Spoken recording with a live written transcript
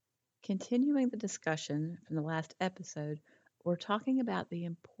Continuing the discussion from the last episode, we're talking about the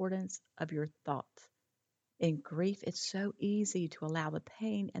importance of your thoughts. In grief, it's so easy to allow the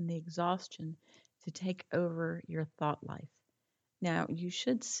pain and the exhaustion to take over your thought life. Now, you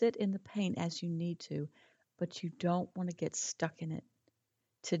should sit in the pain as you need to, but you don't want to get stuck in it.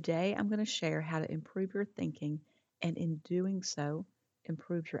 Today, I'm going to share how to improve your thinking and, in doing so,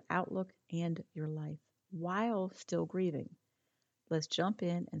 improve your outlook and your life while still grieving. Let's jump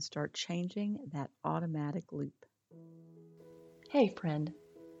in and start changing that automatic loop. Hey, friend.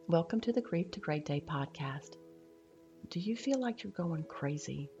 Welcome to the Grief to Great Day podcast. Do you feel like you're going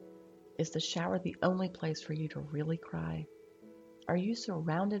crazy? Is the shower the only place for you to really cry? Are you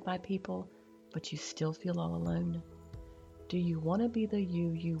surrounded by people, but you still feel all alone? Do you want to be the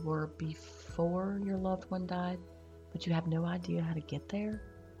you were before your loved one died, but you have no idea how to get there?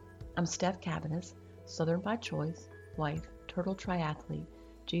 I'm Steph Cabanis, Southern by choice, wife, turtle triathlete,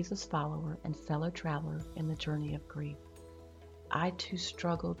 Jesus follower, and fellow traveler in the journey of grief. I too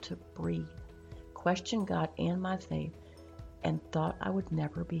struggled to breathe, questioned God and my faith, and thought I would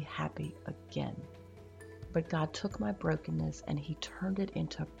never be happy again. But God took my brokenness and He turned it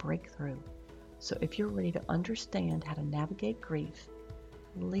into a breakthrough. So if you're ready to understand how to navigate grief,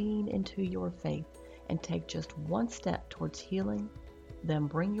 lean into your faith and take just one step towards healing, then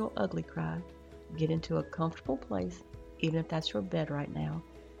bring your ugly cry, get into a comfortable place, even if that's your bed right now,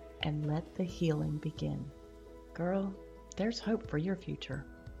 and let the healing begin. Girl, there's hope for your future.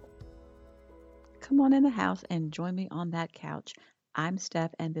 Come on in the house and join me on that couch. I'm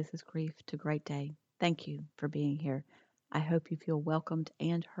Steph, and this is Grief to Great Day. Thank you for being here. I hope you feel welcomed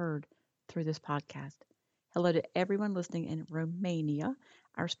and heard through this podcast. Hello to everyone listening in Romania,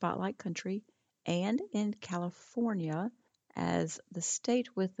 our spotlight country, and in California as the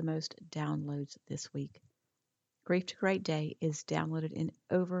state with the most downloads this week. Grief to Great Day is downloaded in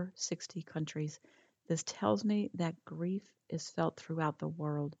over 60 countries. This tells me that grief is felt throughout the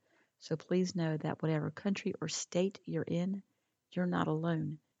world. So please know that whatever country or state you're in, you're not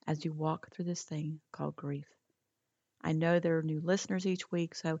alone as you walk through this thing called grief. I know there are new listeners each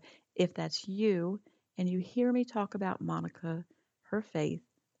week, so if that's you and you hear me talk about Monica, her faith,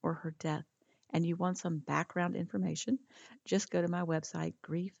 or her death, and you want some background information, just go to my website,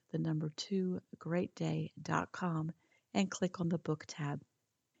 grief2greatday.com, and click on the book tab.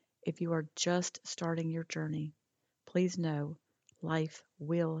 If you are just starting your journey, please know life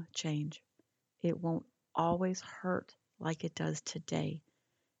will change. It won't always hurt like it does today.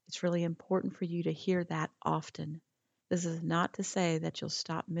 It's really important for you to hear that often. This is not to say that you'll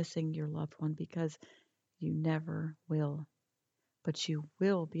stop missing your loved one because you never will. But you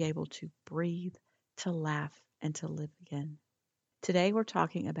will be able to breathe, to laugh, and to live again. Today we're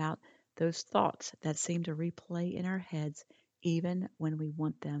talking about those thoughts that seem to replay in our heads even when we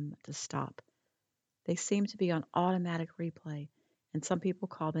want them to stop. They seem to be on automatic replay, and some people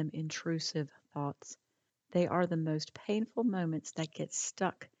call them intrusive thoughts. They are the most painful moments that get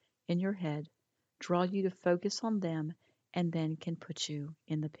stuck in your head, draw you to focus on them, and then can put you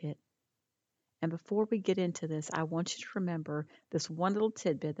in the pit. And before we get into this, I want you to remember this one little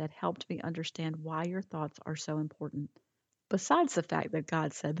tidbit that helped me understand why your thoughts are so important. Besides the fact that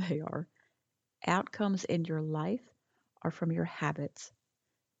God said they are, outcomes in your life are from your habits.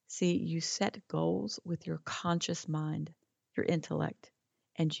 See, you set goals with your conscious mind, your intellect,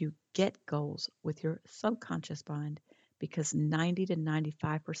 and you get goals with your subconscious mind because 90 to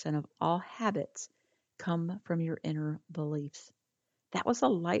 95% of all habits come from your inner beliefs. That was a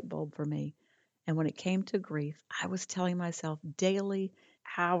light bulb for me. And when it came to grief, I was telling myself daily,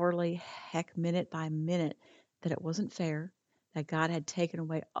 hourly, heck, minute by minute that it wasn't fair, that God had taken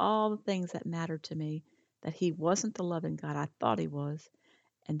away all the things that mattered to me, that He wasn't the loving God I thought He was,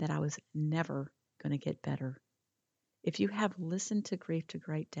 and that I was never going to get better. If you have listened to Grief to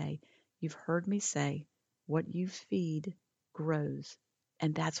Great Day, you've heard me say, what you feed grows.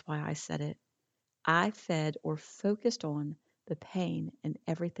 And that's why I said it. I fed or focused on the pain and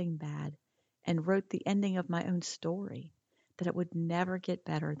everything bad and wrote the ending of my own story, that it would never get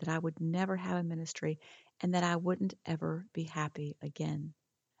better, that I would never have a ministry, and that I wouldn't ever be happy again.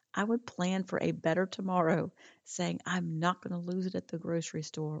 I would plan for a better tomorrow, saying I'm not going to lose it at the grocery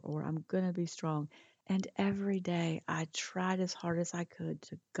store or I'm going to be strong. And every day I tried as hard as I could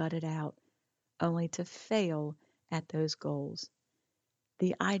to gut it out, only to fail at those goals.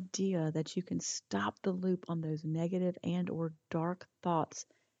 The idea that you can stop the loop on those negative and or dark thoughts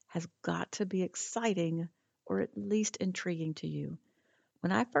has got to be exciting or at least intriguing to you.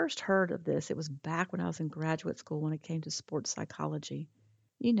 When I first heard of this, it was back when I was in graduate school when it came to sports psychology.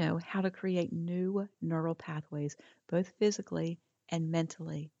 You know, how to create new neural pathways, both physically and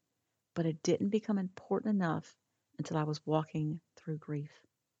mentally. but it didn't become important enough until I was walking through grief.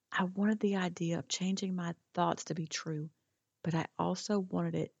 I wanted the idea of changing my thoughts to be true, but I also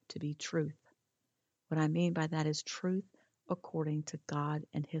wanted it to be truth. What I mean by that is truth according to God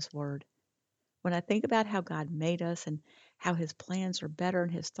and His Word. When I think about how God made us and how His plans are better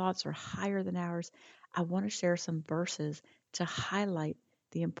and His thoughts are higher than ours, I want to share some verses to highlight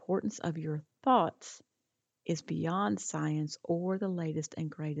the importance of your thoughts is beyond science or the latest and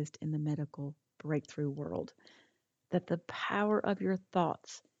greatest in the medical breakthrough world. That the power of your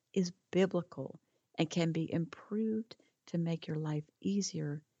thoughts is biblical and can be improved to make your life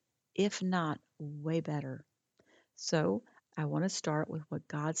easier, if not way better. So, I want to start with what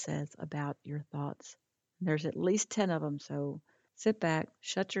God says about your thoughts. There's at least 10 of them, so sit back,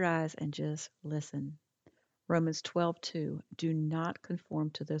 shut your eyes, and just listen. Romans 12:2. Do not conform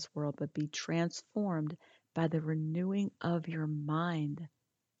to this world, but be transformed by the renewing of your mind.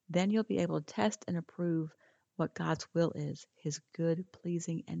 Then you'll be able to test and approve what God's will is, His good,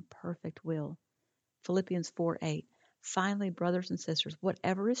 pleasing, and perfect will. Philippians 4:8. Finally, brothers and sisters,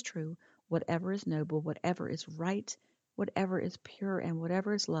 whatever is true, whatever is noble, whatever is right, whatever is pure, and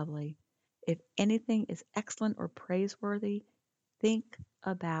whatever is lovely, if anything is excellent or praiseworthy, think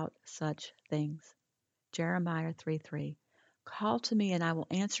about such things. Jeremiah 3:3. Call to me, and I will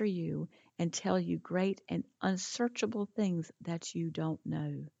answer you and tell you great and unsearchable things that you don't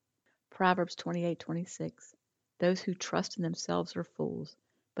know. Proverbs 28:26. Those who trust in themselves are fools,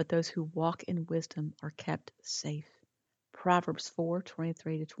 but those who walk in wisdom are kept safe. Proverbs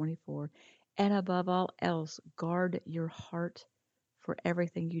 4:23-24. And above all else, guard your heart, for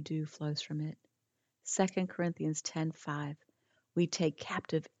everything you do flows from it. 2 Corinthians 10:5. We take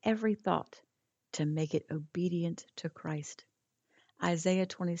captive every thought to make it obedient to Christ. Isaiah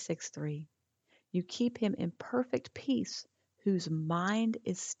 26:3. You keep him in perfect peace, whose mind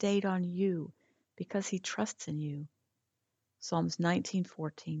is stayed on you, because he trusts in you. Psalms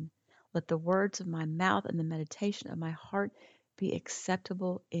 19:14. Let the words of my mouth and the meditation of my heart be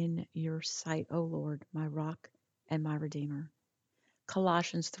acceptable in your sight, O Lord, my rock and my redeemer.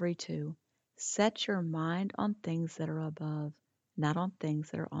 Colossians 3:2. Set your mind on things that are above, not on things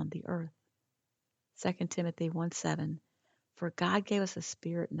that are on the earth. 2 Timothy 1:7. For God gave us a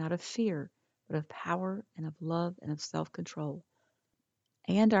spirit not of fear, but of power and of love and of self-control.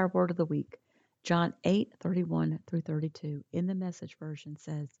 And our word of the week, John 8:31-32, in the Message version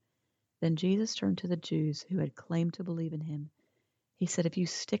says, Then Jesus turned to the Jews who had claimed to believe in him. He said, If you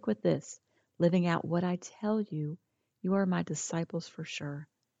stick with this, living out what I tell you, you are my disciples for sure.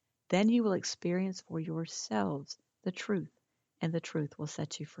 Then you will experience for yourselves the truth, and the truth will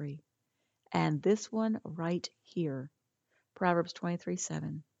set you free. And this one right here, Proverbs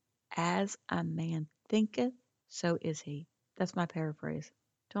 23:7. As a man thinketh, so is he. That's my paraphrase.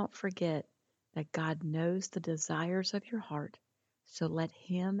 Don't forget that God knows the desires of your heart, so let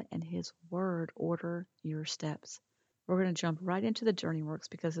Him and His Word order your steps. We're going to jump right into the journey works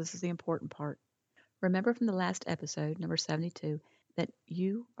because this is the important part. Remember from the last episode, number 72, that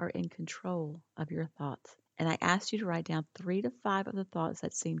you are in control of your thoughts. And I asked you to write down 3 to 5 of the thoughts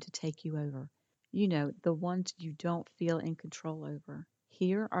that seem to take you over. You know, the ones you don't feel in control over.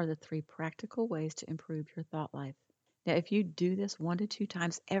 Here are the 3 practical ways to improve your thought life. Now, if you do this 1 to 2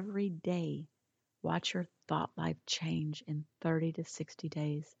 times every day, watch your thought life change in 30 to 60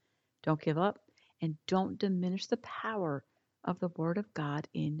 days. Don't give up and don't diminish the power of the Word of God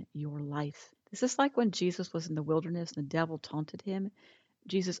in your life. This is like when Jesus was in the wilderness and the devil taunted him.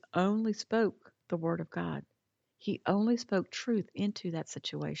 Jesus only spoke the Word of God. He only spoke truth into that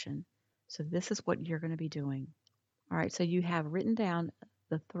situation. So this is what you're going to be doing. All right, so you have written down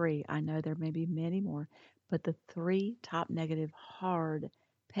the 3. I know there may be many more, but the 3 top negative, hard,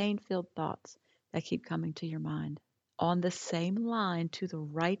 pain-filled thoughts that keep coming to your mind. On the same line to the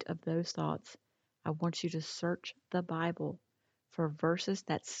right of those thoughts, I want you to search the Bible for verses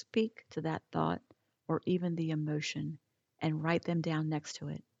that speak to that thought or even the emotion and write them down next to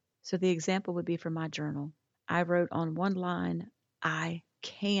it. So the example would be from my journal. I wrote on one line, I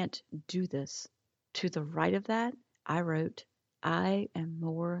can't do this. To the right of that, I wrote, I am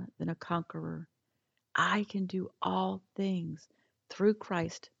more than a conqueror. I can do all things through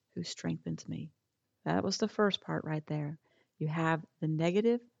Christ who strengthens me. That was the first part right there. You have the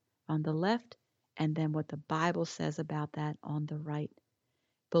negative on the left, and then what the Bible says about that on the right.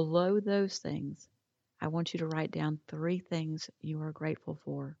 Below those things, I want you to write down 3 things you are grateful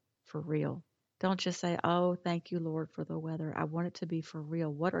for real. Don't just say, oh, thank you, Lord, for the weather. I want it to be for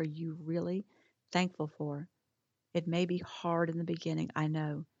real. What are you really thankful for? It may be hard in the beginning, I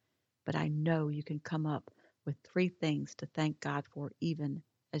know, but I know you can come up with 3 things to thank God for even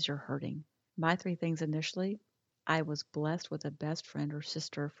as you're hurting. My three things initially: I was blessed with a best friend or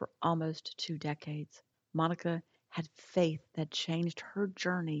sister for almost 2 decades. Monica had faith that changed her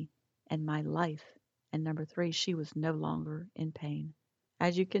journey and my life. And number three, she was no longer in pain.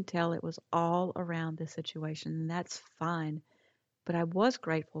 As you can tell, it was all around this situation, and that's fine. But I was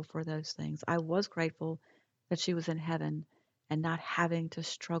grateful for those things. I was grateful that she was in heaven and not having to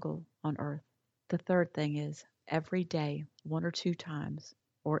struggle on earth. The third thing is every day, one or two times,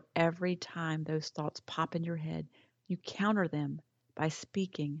 or every time those thoughts pop in your head, you counter them by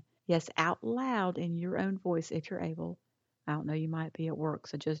speaking, yes, out loud in your own voice if you're able. I don't know, you might be at work,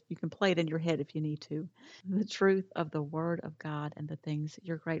 so just you can play it in your head if you need to. The truth of the Word of God and the things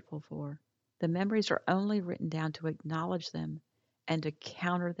you're grateful for. The memories are only written down to acknowledge them and to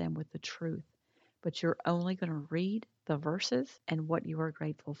counter them with the truth. But you're only going to read the verses and what you are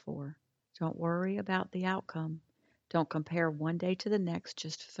grateful for. Don't worry about the outcome. Don't compare one day to the next.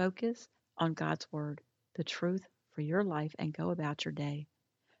 Just focus on God's Word, the truth for your life, and go about your day.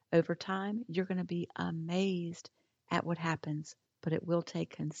 Over time, you're going to be amazed at what happens, but it will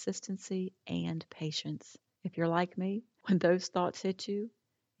take consistency and patience. If you're like me, when those thoughts hit you,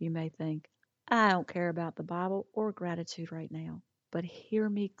 you may think, I don't care about the Bible or gratitude right now. But hear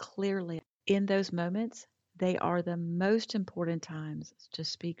me clearly. In those moments, they are the most important times to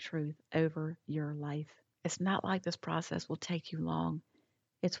speak truth over your life. It's not like this process will take you long.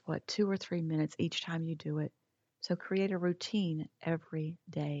 It's 2 or 3 minutes each time you do it. So create a routine every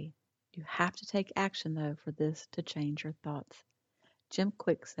day. You have to take action, though, for this to change your thoughts. Jim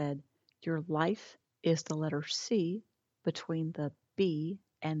Quick said, your life is the letter C between the B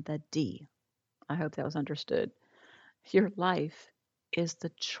and the D. I hope that was understood. Your life is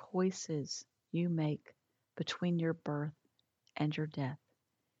the choices you make between your birth and your death.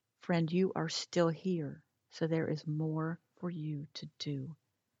 Friend, you are still here, so there is more for you to do.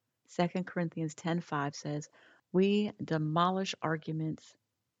 2 Corinthians 10:5 says, we demolish arguments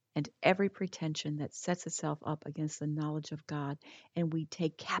and every pretension that sets itself up against the knowledge of God, and we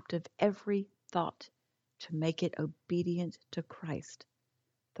take captive every thought to make it obedient to Christ.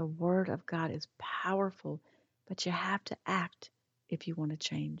 The Word of God is powerful, but you have to act if you want to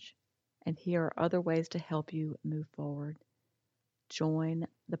change. And here are other ways to help you move forward. Join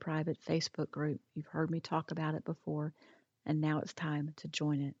the private Facebook group. You've heard me talk about it before, and now it's time to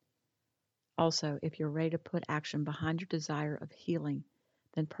join it. Also, if you're ready to put action behind your desire of healing,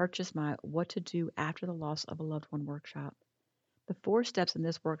 then purchase my What to Do After the Loss of a Loved One workshop. The 4 steps in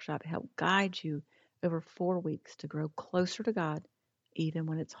this workshop help guide you over 4 weeks to grow closer to God, even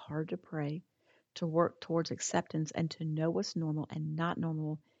when it's hard to pray, to work towards acceptance, and to know what's normal and not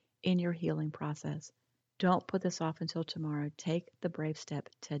normal in your healing process. Don't put this off until tomorrow. Take the brave step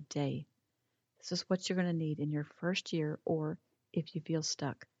today. This is what you're going to need in your first year, or if you feel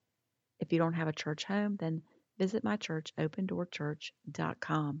stuck. If you don't have a church home, then visit my church,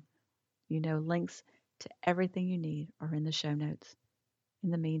 opendoorchurch.com. You know, links to everything you need are in the show notes.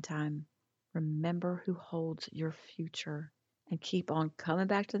 In the meantime, remember who holds your future and keep on coming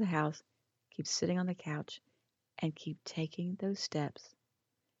back to the house, keep sitting on the couch, and keep taking those steps.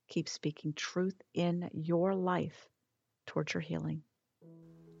 Keep speaking truth in your life towards your healing.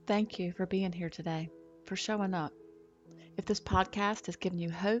 Thank you for being here today, for showing up. If this podcast has given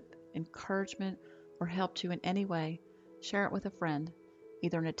you hope, encouragement, or helped you in any way, share it with a friend,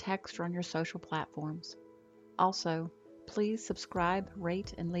 either in a text or on your social platforms. Also, please subscribe,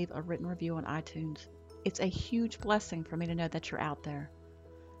 rate, and leave a written review on iTunes. It's a huge blessing for me to know that you're out there.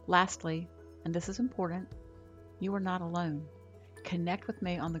 Lastly, and this is important, you are not alone. Connect with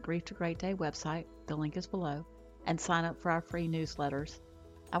me on the Grief to Great Day website, the link is below, and sign up for our free newsletters.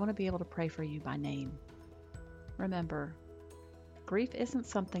 I want to be able to pray for you by name. Remember, grief isn't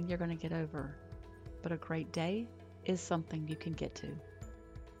something you're going to get over, but a great day is something you can get to.